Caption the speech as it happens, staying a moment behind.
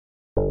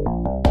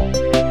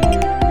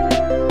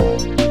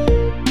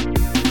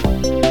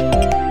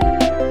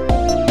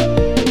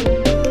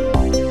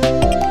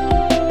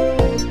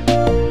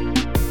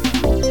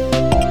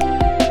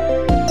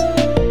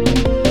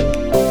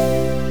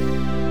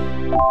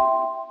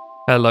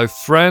Hello,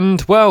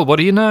 friend. Well, what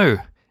do you know?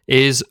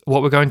 Is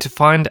what we're going to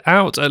find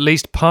out, at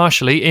least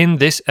partially, in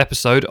this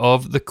episode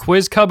of The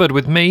Quiz Cupboard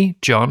with me,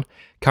 John,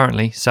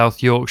 currently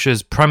South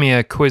Yorkshire's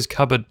premier quiz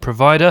cupboard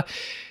provider.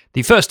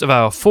 The first of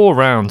our 4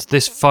 rounds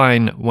this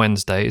fine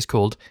Wednesday is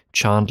called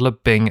Chandler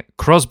Bing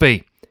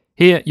Crosby.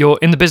 Here, you're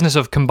in the business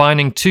of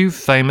combining 2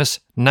 famous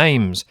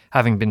names,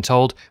 having been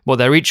told what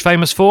they're each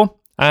famous for,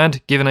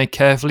 and given a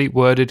carefully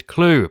worded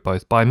clue,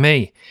 both by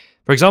me.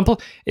 For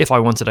example, if I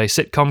wanted a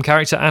sitcom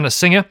character and a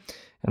singer,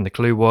 and the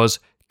clue was,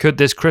 could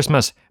this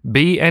Christmas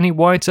be any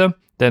whiter?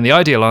 Then the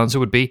ideal answer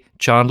would be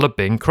Chandler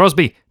Bing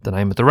Crosby, the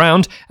name of the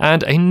round,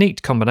 and a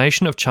neat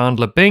combination of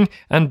Chandler Bing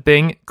and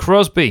Bing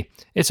Crosby.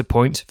 It's a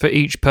point for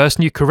each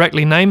person you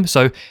correctly name,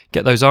 so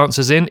get those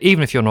answers in,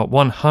 even if you're not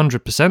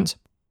 100%.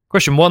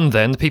 Question 1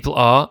 then, the people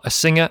are a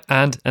singer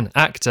and an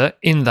actor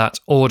in that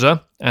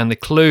order, and the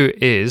clue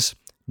is,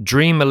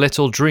 dream a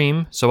little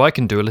dream so I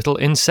can do a little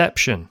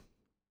inception.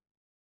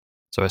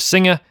 So a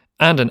singer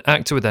and an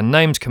actor with their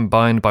names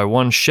combined by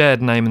one shared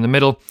name in the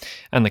middle,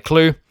 and the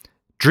clue,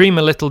 dream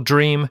a little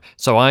dream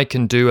so I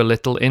can do a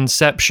little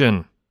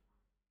inception.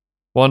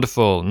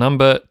 Wonderful.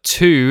 Number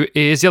 2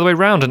 is the other way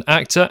round, an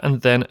actor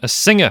and then a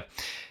singer.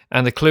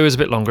 And the clue is a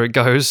bit longer. It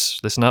goes,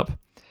 listen up.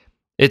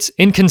 It's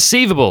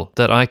inconceivable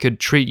that I could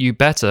treat you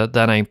better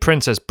than a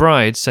princess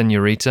bride,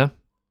 senorita.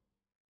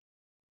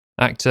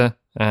 Actor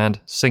and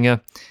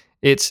singer.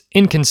 It's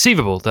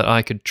inconceivable that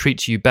I could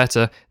treat you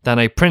better than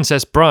a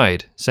princess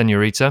bride,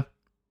 senorita.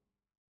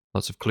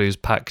 Lots of clues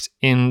packed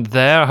in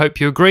there. I hope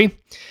you agree.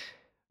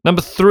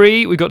 Number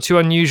 3, we've got 2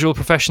 unusual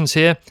professions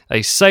here,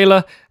 a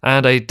sailor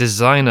and a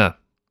designer.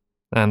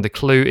 And the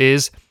clue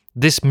is,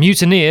 this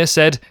mutineer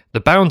said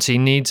the Bounty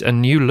needs a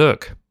new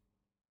look.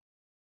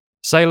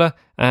 Sailor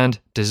and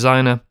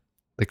designer.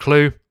 The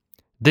clue,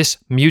 this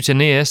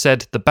mutineer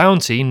said the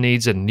Bounty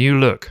needs a new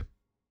look.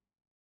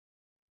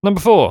 Number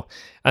 4,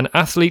 an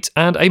athlete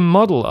and a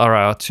model are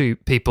our 2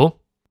 people,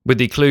 with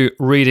the clue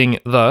reading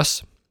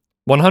thus,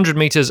 100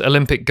 metres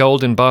Olympic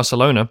gold in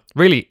Barcelona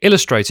really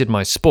illustrated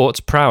my sports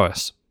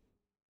prowess.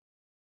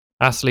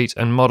 Athlete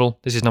and model,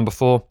 this is number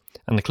 4,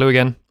 and the clue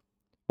again,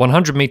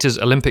 100 metres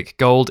Olympic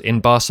gold in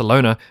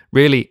Barcelona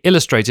really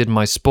illustrated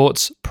my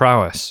sports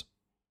prowess.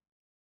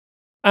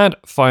 And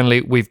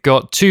finally, we've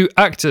got 2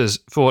 actors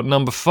for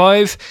number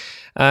 5,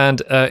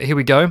 and here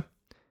we go.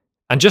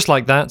 And just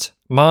like that,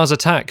 Mars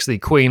attacks the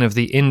Queen of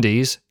the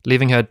Indies,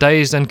 leaving her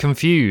dazed and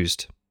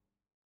confused.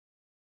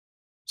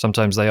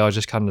 Sometimes they are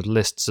just kind of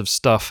lists of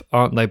stuff,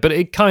 aren't they? But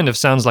it kind of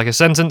sounds like a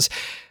sentence.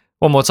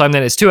 One more time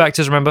then, it's 2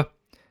 actors, remember?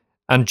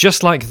 And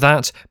just like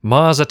that,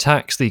 Mars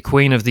attacks the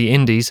Queen of the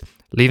Indies,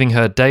 leaving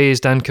her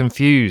dazed and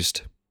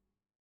confused.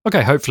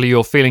 Okay, hopefully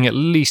you're feeling at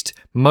least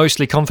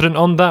mostly confident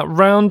on that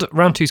round.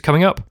 Round 2's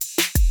coming up.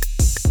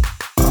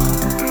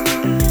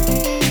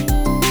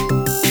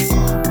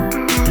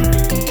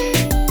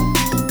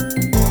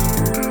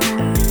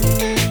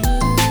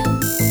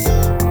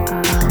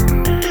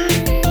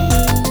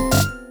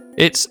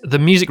 It's the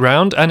music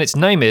round, and its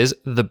name is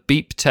The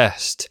Beep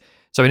Test.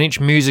 So in each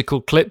musical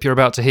clip you're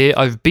about to hear,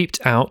 I've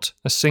beeped out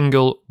a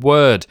single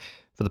word.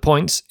 For the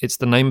points, it's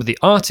the name of the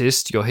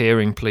artist you're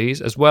hearing,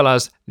 please, as well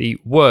as the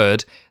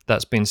word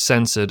that's been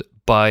censored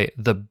by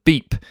the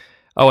beep.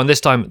 Oh, and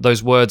this time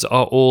those words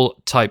are all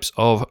types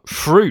of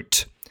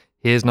fruit.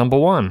 Here's number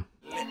 1.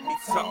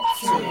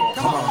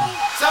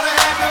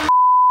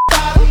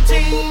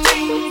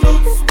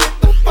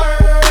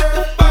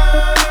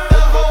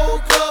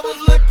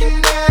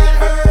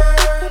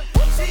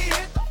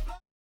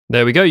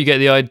 There we go, you get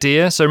the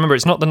idea. So remember,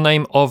 it's not the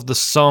name of the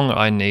song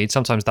I need.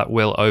 Sometimes that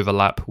will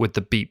overlap with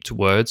the beeped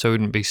word, so it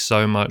wouldn't be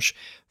so much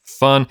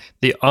fun.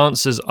 The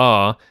answers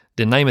are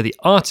the name of the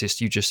artist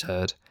you just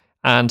heard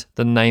and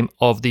the name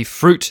of the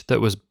fruit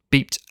that was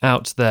beeped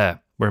out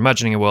there. We're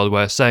imagining a world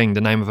where saying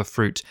the name of a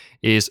fruit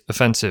is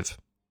offensive.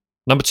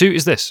 Number 2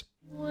 is this.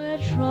 Where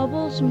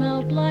troubles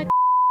melt like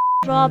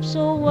drops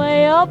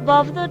away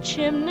above the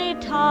chimney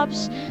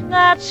tops,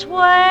 that's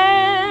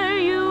where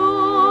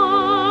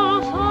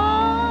you'll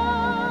find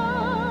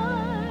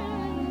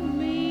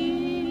me.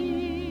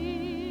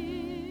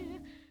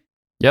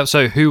 Yep,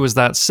 so who was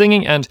that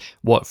singing and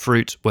what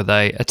fruit were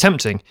they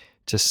attempting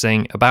to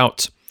sing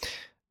about?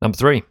 Number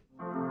 3.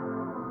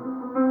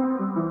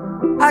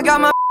 I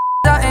got my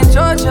out in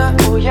Georgia,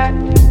 oh yeah.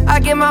 I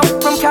get my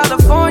from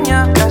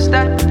California, that's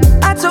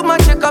that. I took my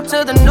chick up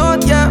to the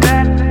north, yeah.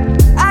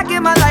 I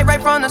get my light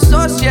right from the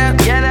source, yeah.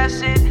 Yeah,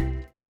 that's it.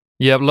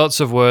 Yep, lots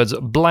of words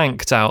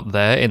blanked out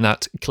there in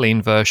that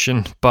clean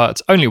version,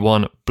 but only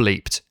one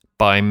bleeped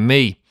by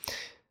me.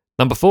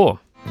 Number 4.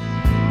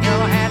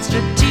 Your hat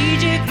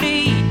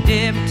strategically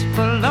dipped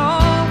below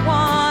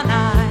one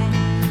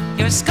eye.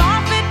 Your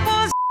scarf, it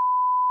was.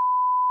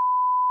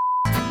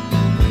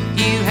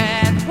 You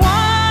had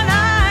one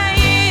eye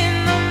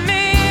in the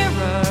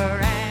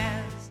mirror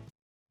as.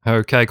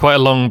 Okay, quite a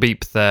long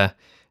beep there.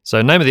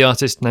 So name of the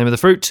artist, name of the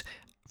fruit,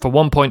 for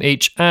 1 point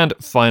each, and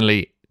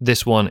finally,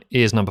 this one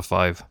is number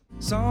 5.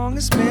 Song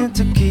is meant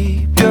to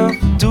keep you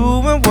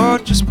doing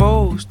what you're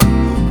supposed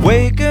to.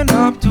 Waking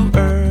up too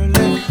early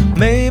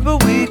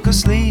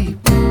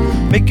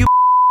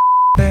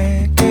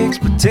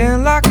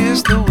pretend like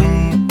it's the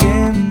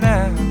weekend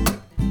now.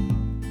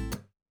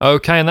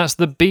 Okay, and that's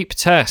the beep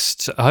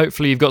test.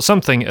 Hopefully you've got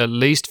something at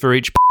least for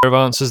each pair of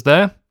answers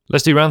there.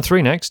 Let's do round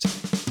 3 next.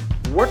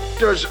 What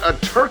does a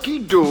turkey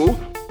do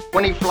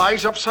when he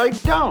flies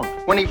upside down?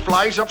 When he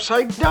flies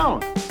upside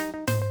down?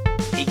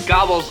 He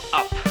gobbles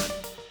up.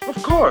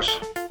 Of course.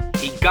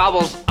 He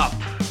gobbles up.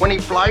 When he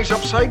flies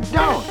upside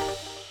down.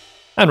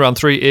 And round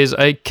 3 is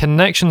a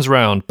connections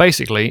round.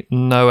 Basically,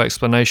 no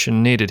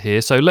explanation needed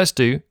here, so let's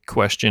do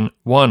question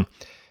 1.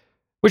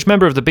 Which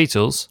member of the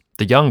Beatles,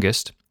 the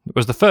youngest,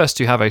 was the first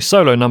to have a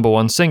solo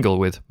 #1 single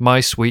with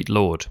My Sweet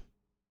Lord?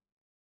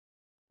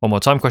 One more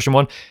time, question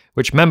 1.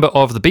 Which member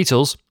of the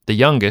Beatles, the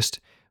youngest,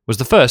 was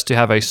the first to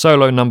have a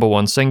solo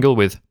 #1 single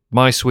with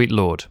My Sweet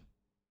Lord?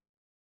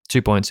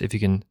 2 points if you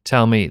can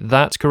tell me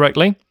that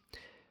correctly.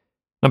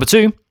 Number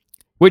 2.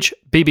 Which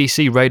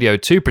BBC Radio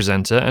 2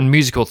 presenter and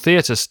musical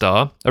theatre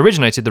star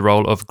originated the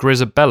role of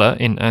Grizabella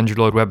in Andrew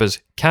Lloyd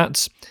Webber's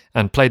Cats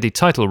and played the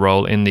title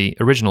role in the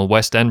original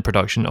West End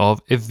production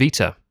of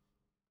Evita?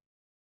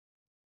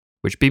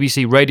 Which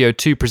BBC Radio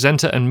 2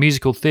 presenter and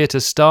musical theatre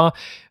star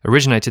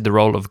originated the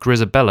role of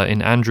Grizabella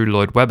in Andrew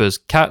Lloyd Webber's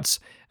Cats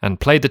and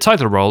played the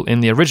title role in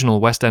the original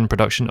West End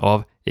production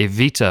of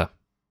Evita?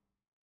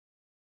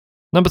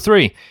 Number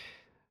 3.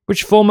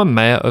 Which former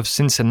mayor of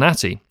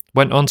Cincinnati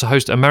went on to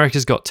host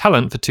America's Got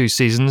Talent for 2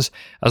 seasons,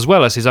 as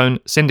well as his own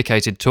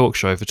syndicated talk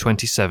show for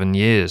 27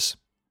 years?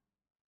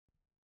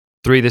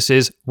 3. This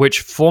is,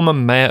 which former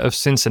mayor of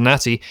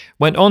Cincinnati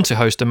went on to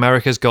host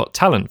America's Got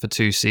Talent for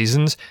 2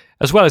 seasons,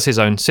 as well as his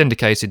own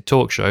syndicated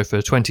talk show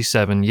for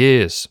 27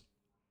 years?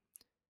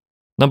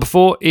 Number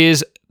 4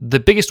 is, the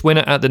biggest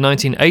winner at the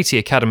 1980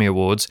 Academy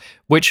Awards,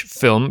 which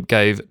film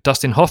gave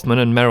Dustin Hoffman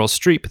and Meryl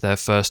Streep their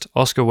first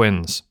Oscar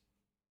wins?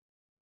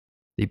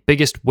 The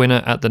biggest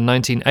winner at the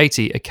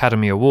 1980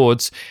 Academy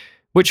Awards,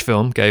 which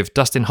film gave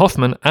Dustin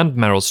Hoffman and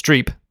Meryl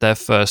Streep their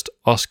first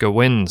Oscar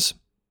wins?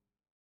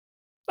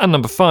 And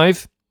number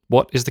 5,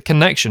 what is the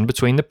connection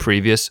between the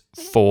previous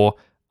 4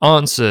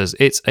 answers?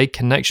 It's a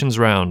connections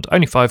round.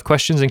 Only 5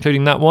 questions,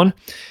 including that one.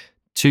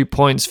 2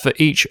 points for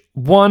each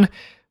one.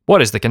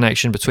 What is the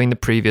connection between the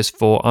previous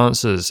 4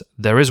 answers?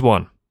 There is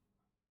one.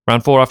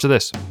 Round 4 after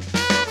this.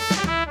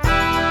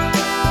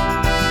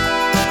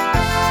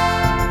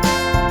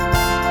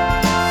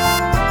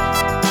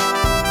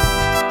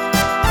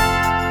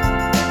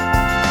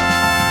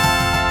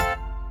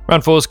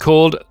 Round 4 is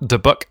called De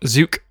Buck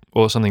Zook,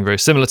 or something very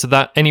similar to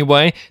that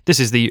anyway. This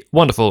is the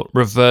wonderful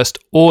reversed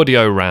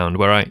audio round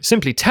where I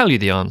simply tell you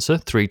the answer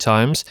 3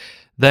 times,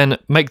 then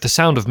make the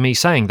sound of me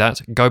saying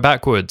that go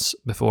backwards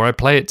before I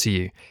play it to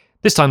you.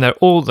 This time they're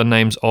all the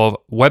names of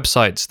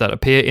websites that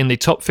appear in the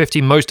top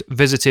 50 most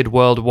visited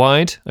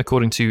worldwide,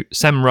 according to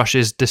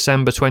SEMrush's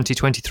December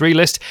 2023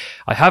 list.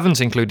 I haven't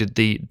included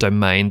the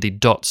domain, the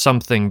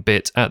 .something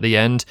bit at the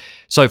end.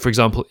 So, for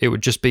example, it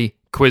would just be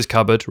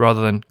QuizCupboard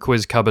rather than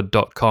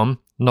quizcupboard.com.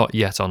 Not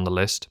yet on the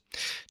list.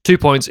 2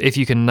 points if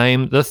you can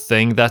name the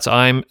thing that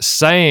I'm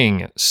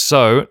saying.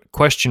 So,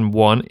 question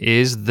 1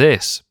 is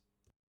this.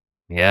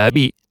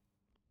 Yabi.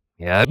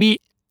 Yabi.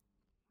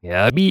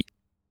 Yabi.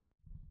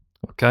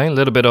 Okay, a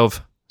little bit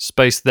of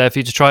space there for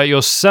you to try it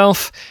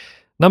yourself.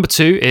 Number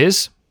 2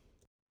 is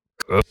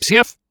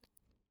Kupsiev.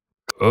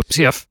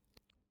 Kupsiev.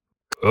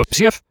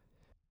 Kupsiev.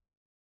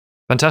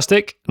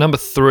 Fantastic. Number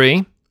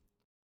 3,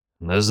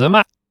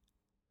 Nazama.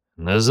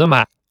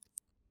 Nazama.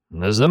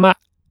 Nazama.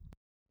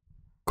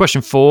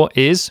 Question 4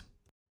 is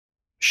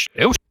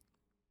Stilt.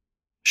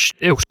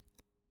 Stilt.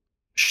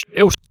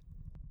 Stilt.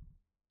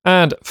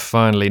 And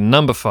finally,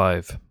 number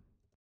 5,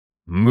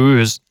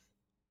 Moose.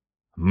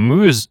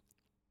 Moose.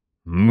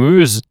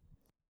 Moose.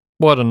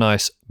 What a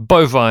nice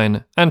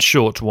bovine and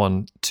short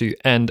one to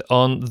end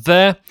on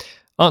there.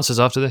 Answers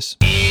after this.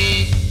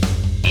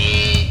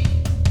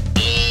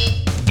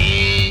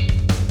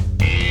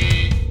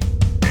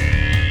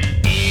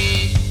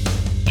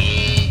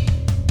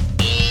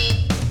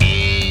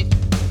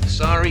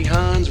 Sorry,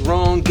 Hans,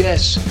 wrong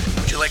guess.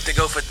 Would you like to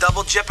go for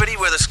double jeopardy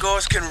where the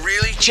scores can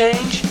really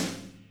change?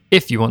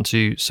 If you want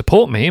to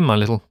support me in my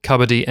little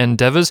cupboardy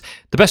endeavours,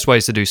 the best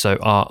ways to do so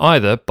are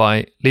either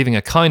by leaving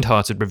a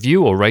kind-hearted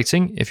review or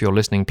rating, if your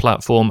listening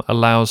platform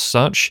allows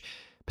such,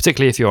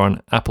 particularly if you're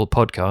on Apple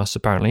Podcasts,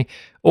 apparently,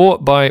 or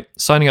by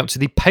signing up to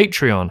the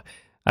Patreon.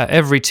 At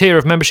every tier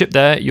of membership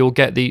there, you'll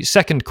get the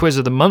second quiz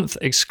of the month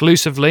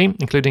exclusively,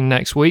 including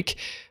next week,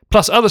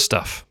 plus other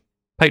stuff.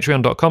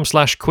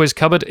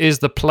 Patreon.com/quizcupboard is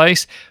the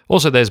place.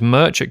 Also, there's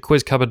merch at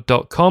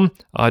quizcupboard.com.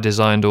 I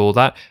designed all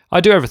that.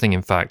 I do everything,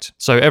 in fact.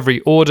 So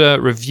every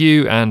order,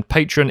 review, and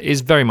patron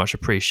is very much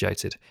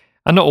appreciated.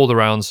 And not all the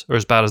rounds are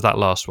as bad as that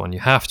last one. You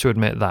have to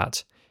admit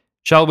that.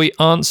 Shall we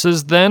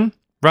answers then?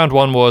 Round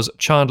 1 was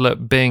Chandler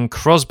Bing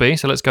Crosby.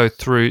 So let's go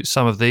through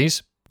some of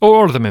these. Or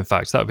all of them, in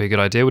fact. That would be a good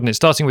idea, wouldn't it?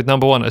 Starting with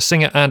number 1, a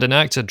singer and an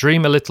actor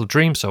dream a little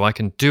dream so I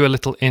can do a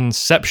little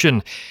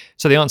inception.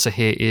 So the answer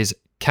here is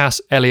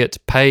Cass Elliot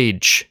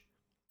Page,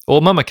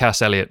 or Mama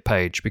Cass Elliot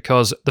Page,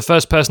 because the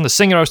first person, the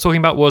singer I was talking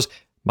about, was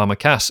Mama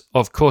Cass,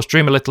 of course,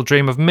 Dream a Little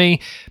Dream of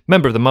Me,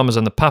 member of the Mamas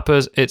and the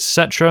Papas,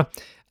 etc.,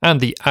 and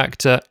the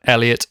actor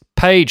Elliot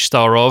Page,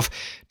 star of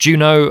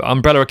Juno,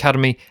 Umbrella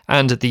Academy,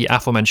 and the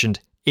aforementioned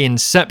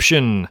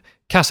Inception.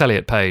 Cass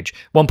Elliot Page.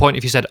 1 point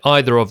if you said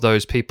either of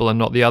those people and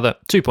not the other.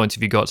 2 points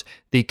if you got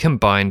the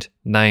combined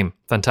name.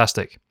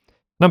 Fantastic.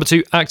 Number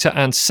 2, actor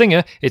and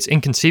singer. It's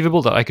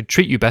inconceivable that I could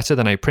treat you better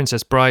than a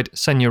Princess Bride,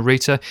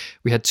 Senorita.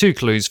 We had 2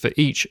 clues for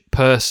each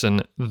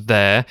person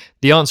there.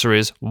 The answer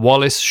is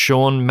Wallace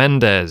Shawn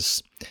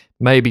Mendes.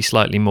 Maybe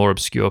slightly more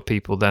obscure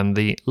people than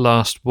the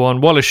last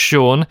one. Wallace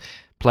Shawn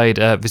played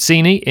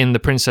Vicini in The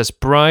Princess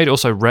Bride,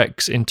 also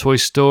Rex in Toy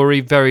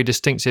Story, very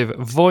distinctive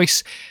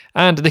voice.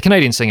 And the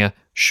Canadian singer,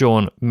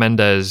 Shawn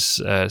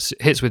Mendes,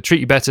 hits with Treat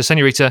You Better,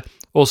 Senorita,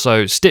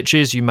 also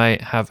Stitches, you may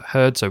have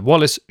heard. So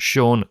Wallace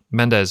Shawn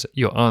Mendes,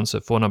 your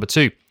answer for number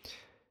 2.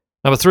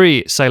 Number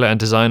 3, sailor and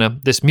designer.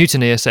 This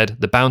mutineer said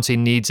the Bounty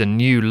needs a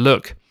new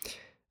look.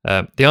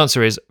 The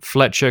answer is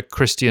Fletcher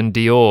Christian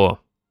Dior.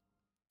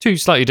 2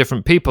 slightly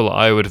different people,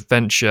 I would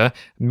venture.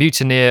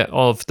 Mutineer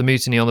of the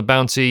Mutiny on the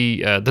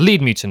Bounty, the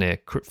lead mutineer,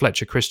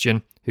 Fletcher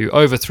Christian, who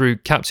overthrew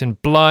Captain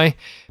Bligh,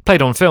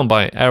 played on film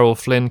by Errol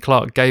Flynn,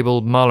 Clark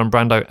Gable, Marlon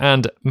Brando,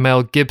 and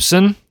Mel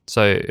Gibson.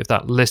 So if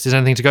that list is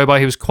anything to go by,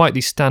 he was quite the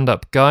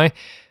stand-up guy.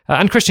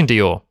 And Christian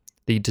Dior,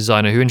 the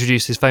designer who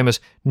introduced his famous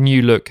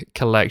New Look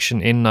collection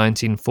in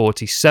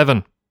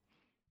 1947.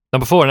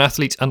 Number 4, an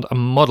athlete and a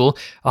model.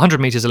 100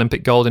 metres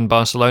Olympic gold in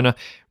Barcelona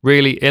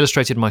really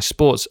illustrated my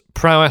sports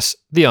prowess.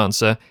 The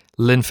answer,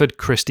 Linford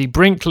Christie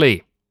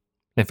Brinkley.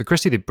 Linford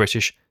Christie, the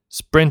British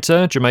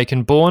sprinter,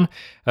 Jamaican-born,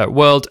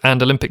 world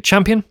and Olympic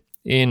champion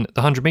in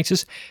the 100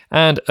 metres.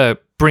 And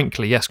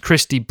Brinkley, yes,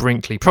 Christie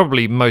Brinkley,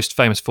 probably most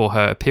famous for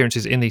her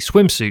appearances in the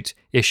swimsuit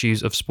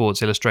issues of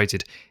Sports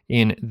Illustrated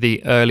in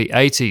the early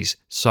 80s,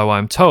 so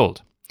I'm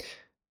told.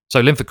 So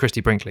Linford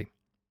Christie Brinkley.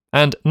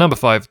 And number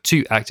 5,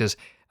 2 actors.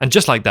 And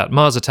just like that,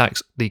 Mars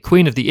attacks the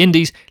Queen of the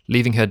Indies,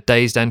 leaving her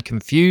dazed and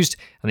confused.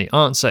 And the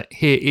answer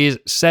here is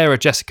Sarah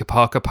Jessica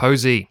Parker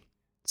Posey.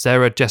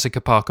 Sarah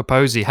Jessica Parker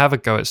Posey. Have a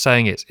go at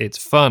saying it. It's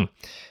fun.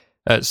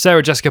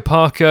 Sarah Jessica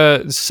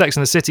Parker, Sex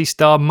and the City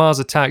star, Mars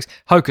Attacks,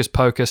 Hocus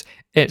Pocus,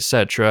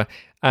 etc.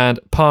 And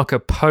Parker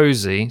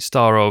Posey,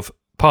 star of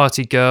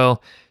Party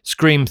Girl,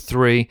 Scream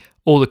 3,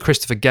 all the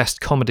Christopher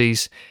Guest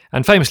comedies,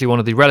 and famously one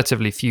of the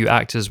relatively few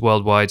actors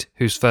worldwide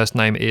whose first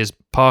name is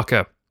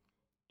Parker.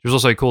 She was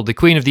also called the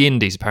Queen of the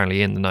Indies,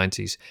 apparently, in the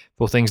 90s,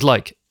 for things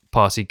like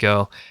Party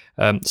Girl.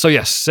 So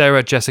yes,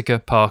 Sarah Jessica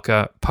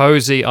Parker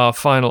Posey, our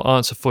final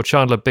answer for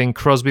Chandler Bing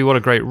Crosby. What a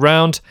great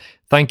round.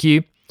 Thank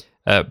you.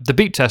 The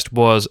beep test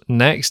was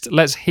next.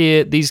 Let's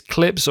hear these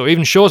clips, or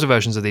even shorter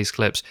versions of these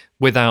clips,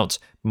 without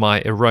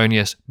my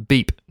erroneous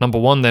beep. Number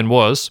 1 then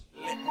was...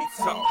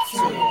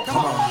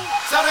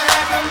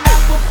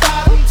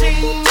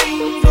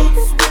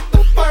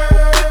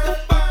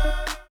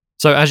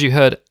 So as you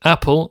heard,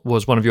 apple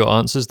was one of your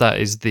answers. That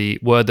is the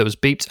word that was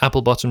beeped.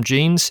 Apple bottom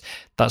jeans,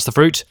 that's the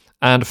fruit.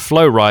 And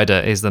Flow Rider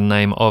is the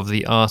name of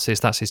the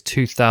artist. That's his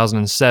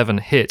 2007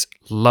 hit,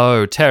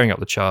 Low, tearing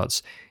up the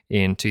charts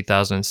in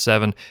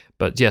 2007.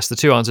 But yes, the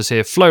 2 answers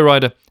here, Flow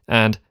Rider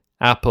and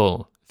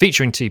Apple,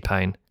 featuring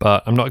T-Pain.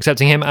 But I'm not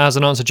accepting him as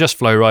an answer, just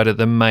Flow Rider,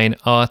 the main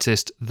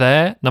artist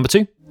there. Number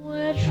 2.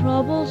 Where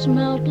troubles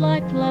melt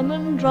like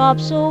lemon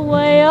drops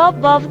away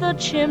above the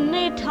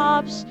chimney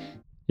tops.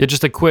 Yeah,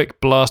 just a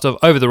quick blast of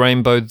Over the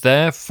Rainbow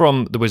there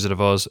from the Wizard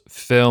of Oz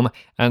film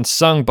and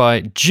sung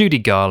by Judy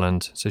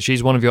Garland. So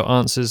she's one of your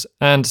answers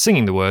and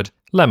singing the word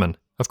lemon,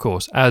 of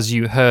course, as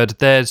you heard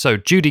there. So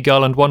Judy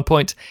Garland 1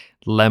 point,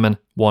 lemon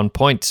 1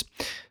 point.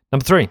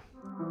 Number 3.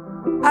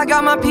 I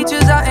got my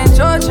peaches out in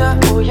Georgia.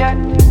 Oh yeah.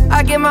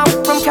 I get my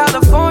from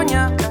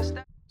California.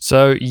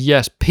 So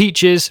yes,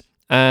 Peaches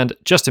and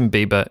Justin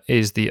Bieber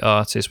is the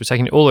artist. We're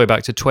taking it all the way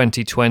back to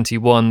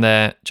 2021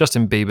 there.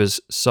 Justin Bieber's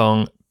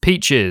song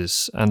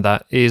Peaches, and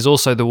that is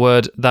also the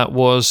word that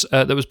was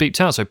beeped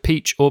out. So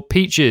peach or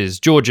peaches.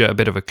 Georgia, a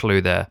bit of a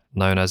clue there,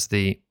 known as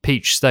the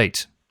Peach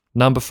State.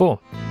 Number 4.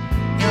 Your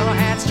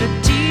hat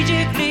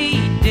strategically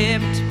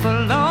dipped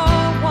below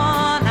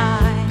one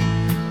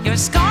eye. Your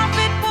scarf,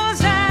 it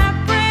was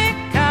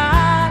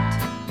apricot.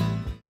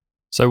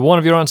 So one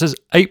of your answers,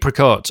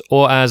 apricot,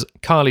 or as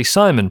Carly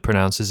Simon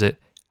pronounces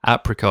it,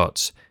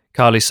 apricots.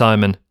 Carly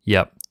Simon,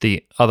 yep.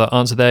 The other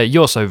answer there,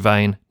 You're So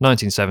Vain,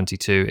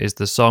 1972 is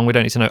the song. We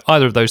don't need to know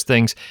either of those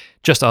things,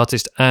 just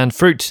artist and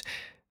fruit.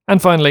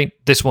 And finally,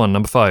 this one,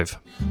 number 5.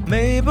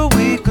 Maybe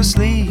we could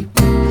sleep,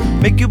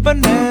 make you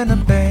banana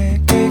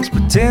pancakes,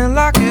 pretend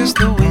like it's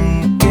the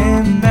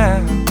weekend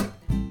now.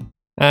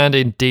 And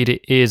indeed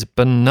it is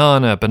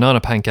Banana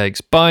Pancakes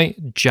by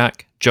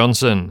Jack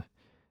Johnson.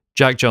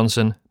 Jack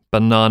Johnson,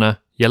 Banana,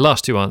 your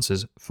last 2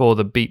 answers for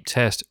the beep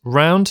test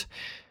round.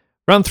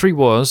 Round 3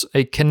 was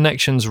a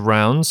connections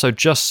round, so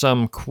just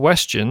some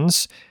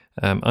questions,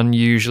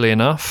 unusually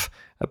enough,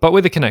 but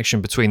with a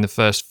connection between the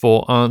first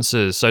 4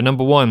 answers. So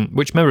number 1,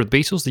 which member of the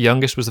Beatles, the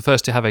youngest, was the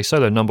first to have a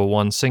solo number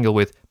 1 single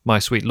with My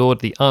Sweet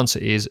Lord? The answer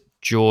is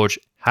George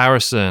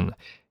Harrison.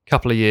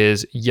 couple of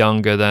years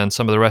younger than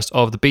some of the rest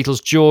of the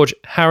Beatles. George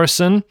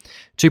Harrison,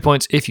 2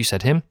 points if you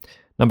said him.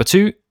 Number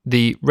 2,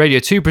 the Radio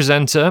 2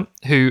 presenter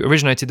who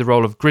originated the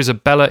role of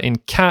Grisabella in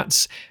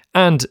Cats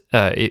and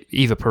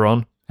Eva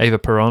Peron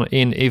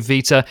in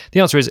Evita. The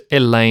answer is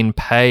Elaine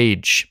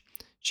Page.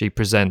 She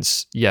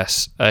presents,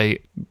 yes, a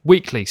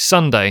weekly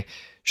Sunday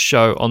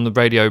show on the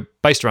radio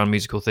based around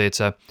musical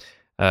theatre.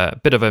 A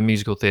bit of a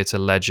musical theatre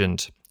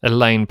legend,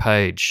 Elaine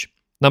Page.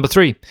 Number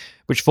 3,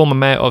 which former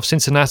mayor of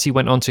Cincinnati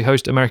went on to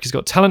host America's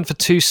Got Talent for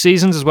 2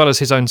 seasons, as well as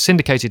his own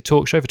syndicated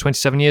talk show for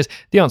 27 years?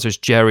 The answer is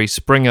Jerry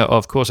Springer.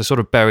 Of course, I sort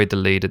of buried the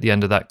lead at the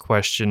end of that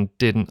question,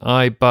 didn't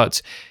I?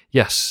 But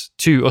yes,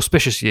 2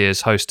 auspicious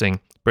years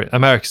hosting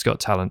America's Got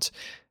Talent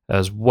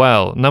as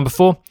well. Number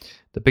 4,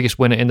 the biggest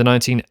winner in the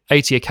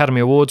 1980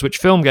 Academy Awards. Which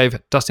film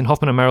gave Dustin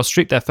Hoffman and Meryl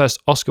Streep their first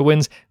Oscar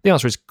wins? The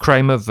answer is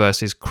Kramer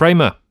versus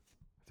Kramer.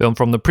 Film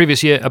from the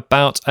previous year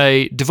about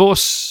a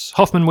divorce.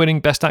 Hoffman winning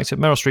Best Actor,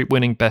 Meryl Streep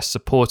winning Best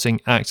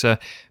Supporting Actor.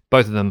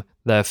 Both of them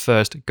their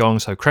first gong,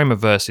 so Kramer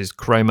versus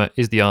Kramer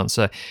is the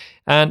answer.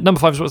 And number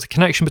 5 is what's the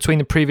connection between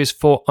the previous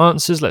 4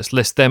 answers? Let's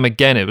list them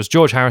again. It was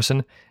George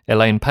Harrison,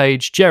 Elaine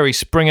Page, Jerry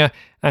Springer,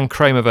 and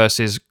Kramer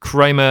versus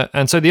Kramer.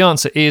 And so the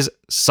answer is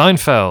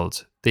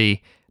Seinfeld. The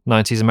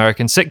 90s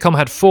American sitcom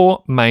had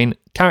 4 main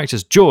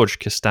characters: George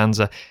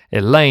Costanza,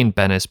 Elaine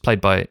Bennis,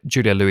 played by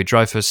Julia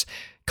Louis-Dreyfus,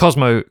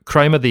 Cosmo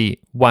Kramer, the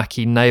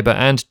wacky neighbour,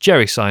 and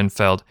Jerry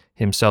Seinfeld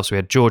himself. So we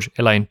had George,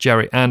 Elaine,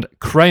 Jerry, and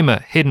Kramer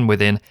hidden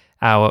within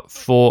our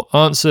 4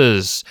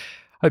 answers.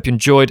 Hope you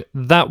enjoyed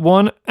that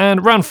one.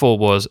 And round 4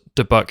 was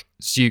Debuk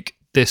Zook.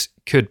 This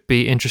could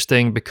be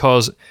interesting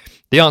because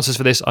the answers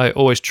for this, I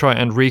always try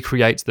and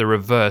recreate the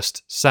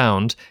reversed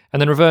sound and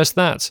then reverse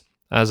that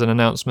as an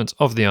announcement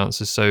of the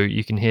answers so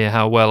you can hear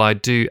how well I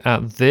do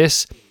at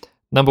this.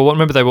 Number 1,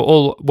 remember they were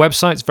all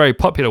websites, very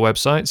popular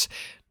websites.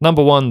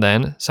 Number 1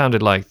 then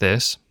sounded like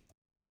this.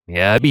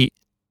 Yabi.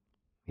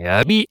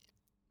 Yabi.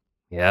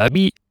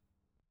 Yabi.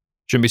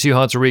 Shouldn't be too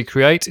hard to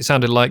recreate. It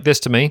sounded like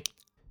this to me.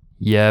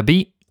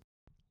 Yabi.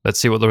 Let's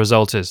see what the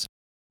result is.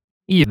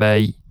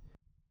 eBay.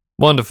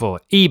 Wonderful.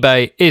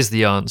 eBay is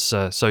the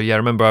answer. So yeah,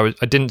 remember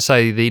I didn't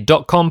say the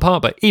 .com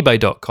part, but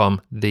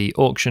ebay.com, the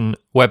auction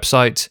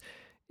website,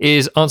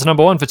 is answer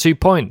number 1 for 2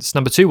 points.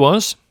 Number 2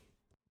 was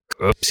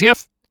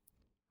Kupsiev.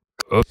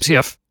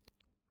 Kupsiev.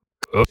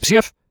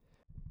 Kupsiev.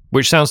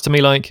 Which sounds to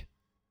me like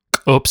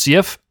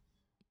Kupsiev.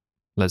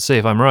 Let's see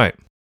if I'm right.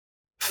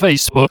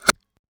 Facebook.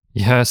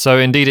 Yeah, so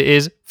indeed it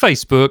is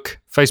Facebook.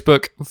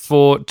 Facebook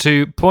for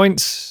 2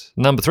 points.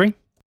 Number 3.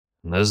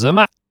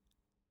 Nazama.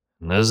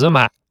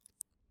 Nazama.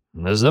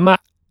 Nazama.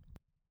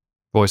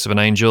 Voice of an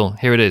angel.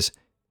 Here it is.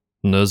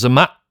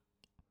 Nazama.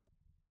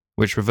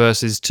 Which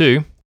reverses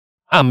to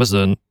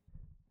Amazon.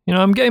 You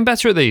know, I'm getting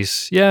better at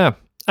these. Yeah,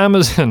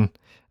 Amazon.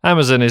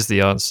 Amazon is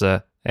the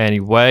answer.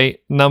 Anyway,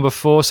 number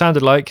 4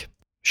 sounded like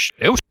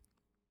Stilt.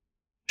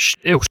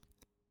 Stilt.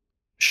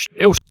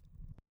 Stilt.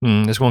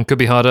 This one could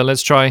be harder.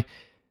 Let's try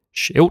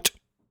Stilt.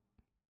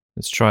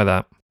 Let's try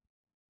that.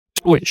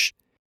 Swish.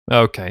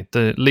 Okay,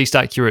 the least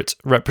accurate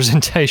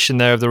representation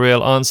there of the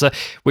real answer,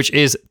 which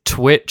is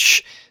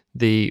Twitch,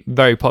 the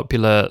very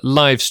popular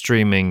live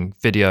streaming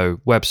video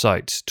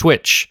website.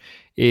 Twitch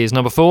is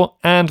number 4.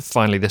 And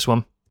finally this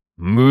one.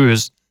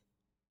 Moose.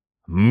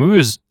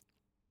 Moose.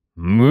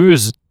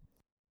 Moose.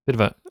 Bit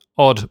of an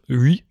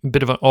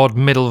odd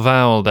middle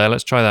vowel there.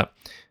 Let's try that.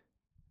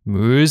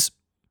 Moose.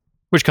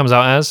 Which comes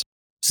out as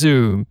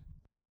Zoom.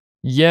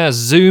 Yeah,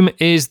 Zoom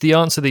is the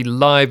answer, the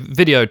live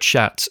video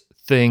chat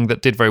thing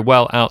that did very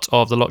well out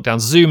of the lockdown.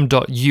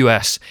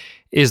 Zoom.us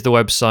is the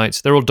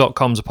website. They're all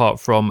 .coms apart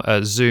from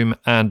Zoom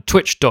and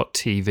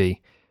Twitch.tv.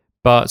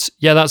 But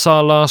yeah, that's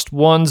our last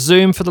one.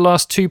 Zoom for the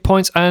last 2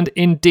 points. And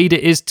indeed,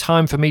 it is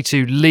time for me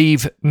to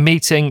leave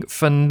meeting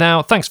for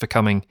now. Thanks for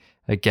coming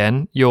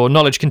again. Your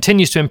knowledge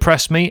continues to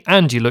impress me,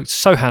 and you looked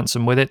so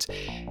handsome with it.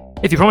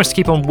 If you promise to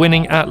keep on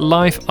winning at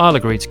life, I'll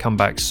agree to come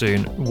back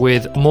soon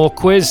with more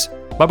quiz.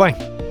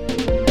 Bye-bye.